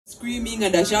screaming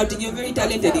and shouting. You're very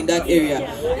talented in that area.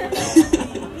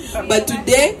 But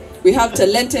today, we have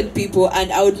talented people,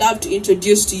 and I would love to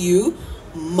introduce to you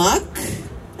Mark,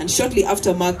 and shortly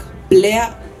after Mark,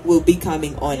 Blair will be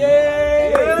coming on.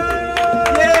 Yay!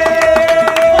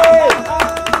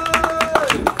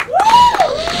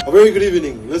 A very good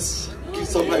evening. Let's give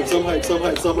some hype. All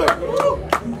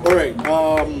right,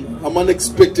 I'm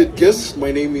unexpected guest.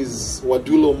 My name is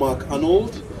Wadulo Mark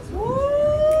Arnold.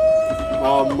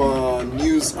 I'm a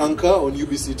news anchor on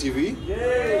UBC TV.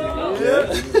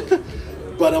 Yeah.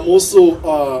 But I'm also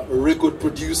a record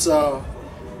producer.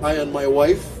 I and my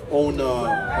wife own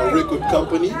a record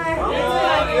company.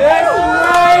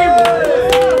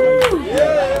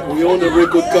 We own a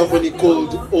record company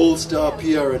called All Star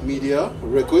PR and Media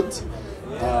Records.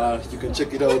 You can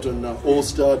check it out on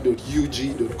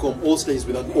allstar.ug.com. All Star is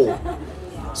with an O.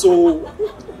 So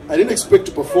I didn't expect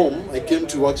to perform. I came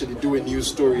to actually do a news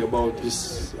story about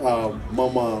this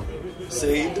Mama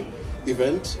Said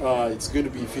event. It's going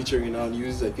to be featuring in our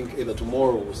news, I think, either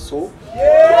tomorrow or so.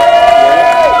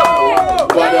 Yeah.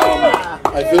 But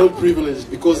I felt privileged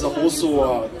because I'm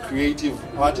also a creative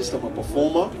artist. I'm a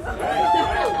performer.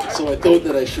 So I thought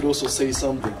that I should also say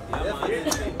something.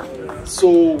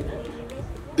 So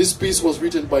this piece was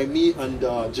written by me and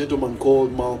a gentleman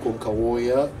called Malcolm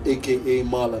Kawoya, aka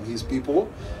Mal and his people.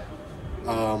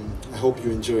 I hope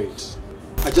you enjoy it.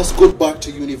 I just got back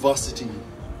to university.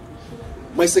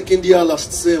 My second year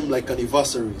last sem like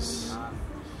anniversaries.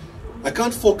 I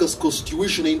can't focus cause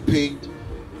tuition ain't paid,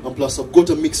 and plus I've got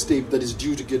a mixtape that is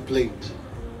due to get played.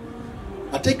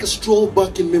 I take a stroll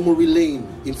back in memory lane.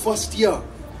 In first year,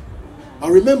 I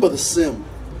remember the sem.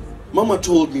 Mama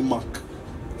told me, Mark,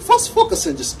 first focus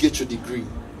and just get your degree.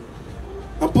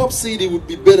 And Pop said it would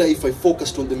be better if I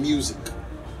focused on the music.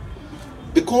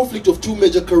 The conflict of two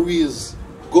major careers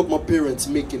got my parents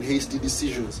making hasty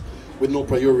decisions with no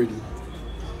priority.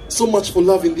 So much for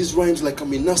loving these rhymes like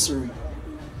I'm in nursery.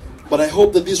 But I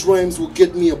hope that these rhymes will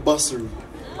get me a bursary.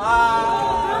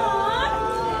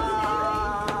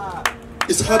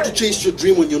 It's hard to chase your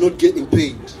dream when you're not getting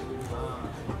paid.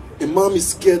 And mom is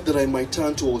scared that I might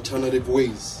turn to alternative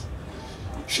ways.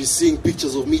 She's seeing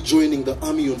pictures of me joining the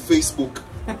army on Facebook.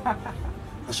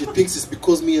 And she thinks it's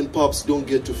because me and Pops don't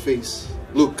get to face.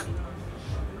 Look,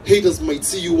 haters might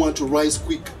see you want to rise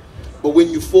quick, but when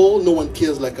you fall, no one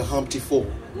cares like a Humpty fall.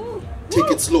 Take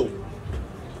it slow.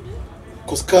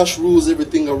 Cause cash rules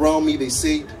everything around me, they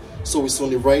say. So it's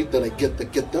only right that I get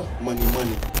the money.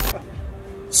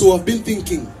 So I've been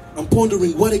thinking, I'm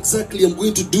pondering what exactly I'm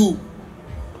going to do.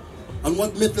 And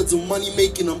what methods of money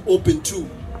making I'm open to.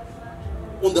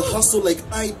 On the hustle like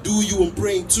I do, you I'm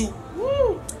praying to.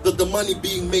 That the money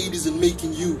being made isn't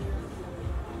making you.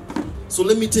 So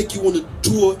let me take you on a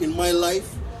tour in my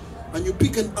life. And you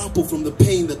pick an apple from the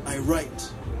pain that I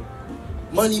write.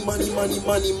 Money.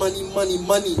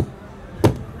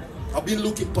 I've been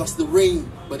looking past the rain,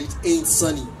 but it ain't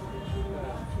sunny.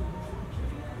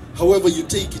 However you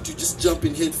take it, you just jump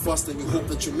in head first and you hope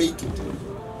that you make it.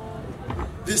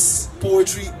 This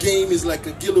poetry game is like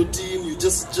a guillotine. You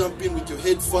just jump in with your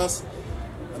head first,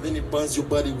 and then it burns your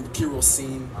body with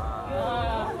kerosene.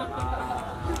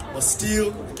 But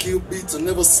still, I kill beats and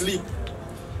never sleep.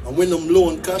 And when I'm low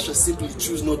on cash, I simply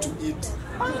choose not to eat.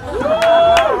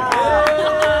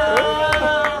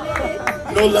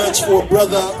 No lunch for a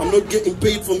brother. I'm not getting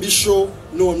paid from this show.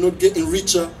 No, I'm not getting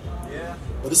richer.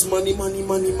 But this money. I've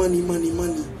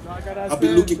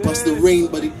been looking past the rain,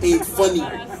 but it ain't funny.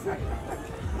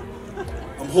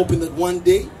 I'm hoping that one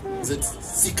day, that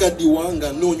Sika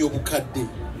Diwanga no Nyobukade.